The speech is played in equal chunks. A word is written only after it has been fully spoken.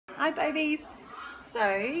Hi babies. So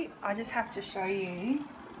I just have to show you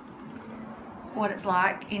what it's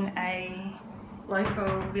like in a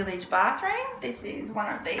local village bathroom. This is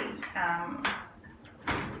one of the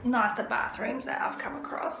nicer bathrooms that I've come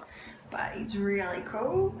across, but it's really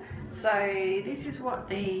cool. So this is what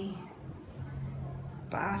the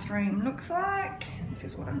bathroom looks like. This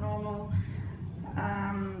is what a normal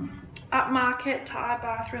upmarket Thai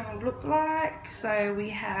bathroom would look like. So we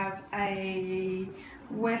have a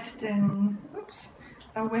western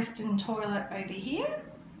toilet over here,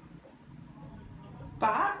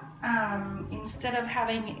 but instead of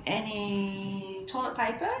having any toilet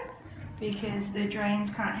paper, because the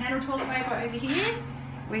drains can't handle toilet paper over here,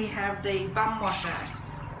 we have the bum washer.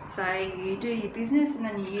 So you do your business and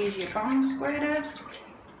then you use your bum squirter,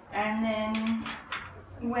 and then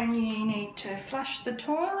when you need to flush the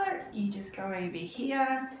toilet, you just go over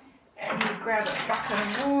here and you grab a bucket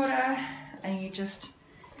of water and you just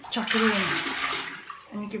chuck it in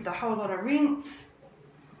and you give the whole lot of rinse.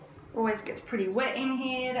 Always gets pretty wet in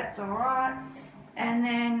here, that's alright. And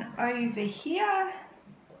then over here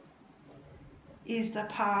is the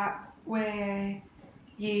part where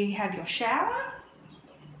you have your shower.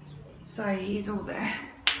 So here's all the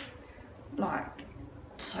like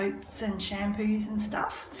soaps and shampoos and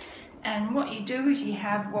stuff, and what you do is you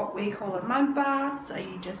have what we call a mug bath. So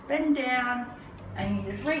you just bend down and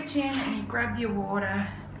you just reach in and you grab your water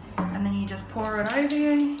and then you just pour it over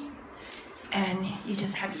you and you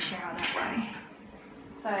just have your shower that way.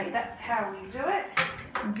 So that's how we do it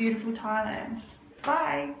in beautiful Thailand.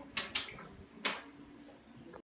 Bye.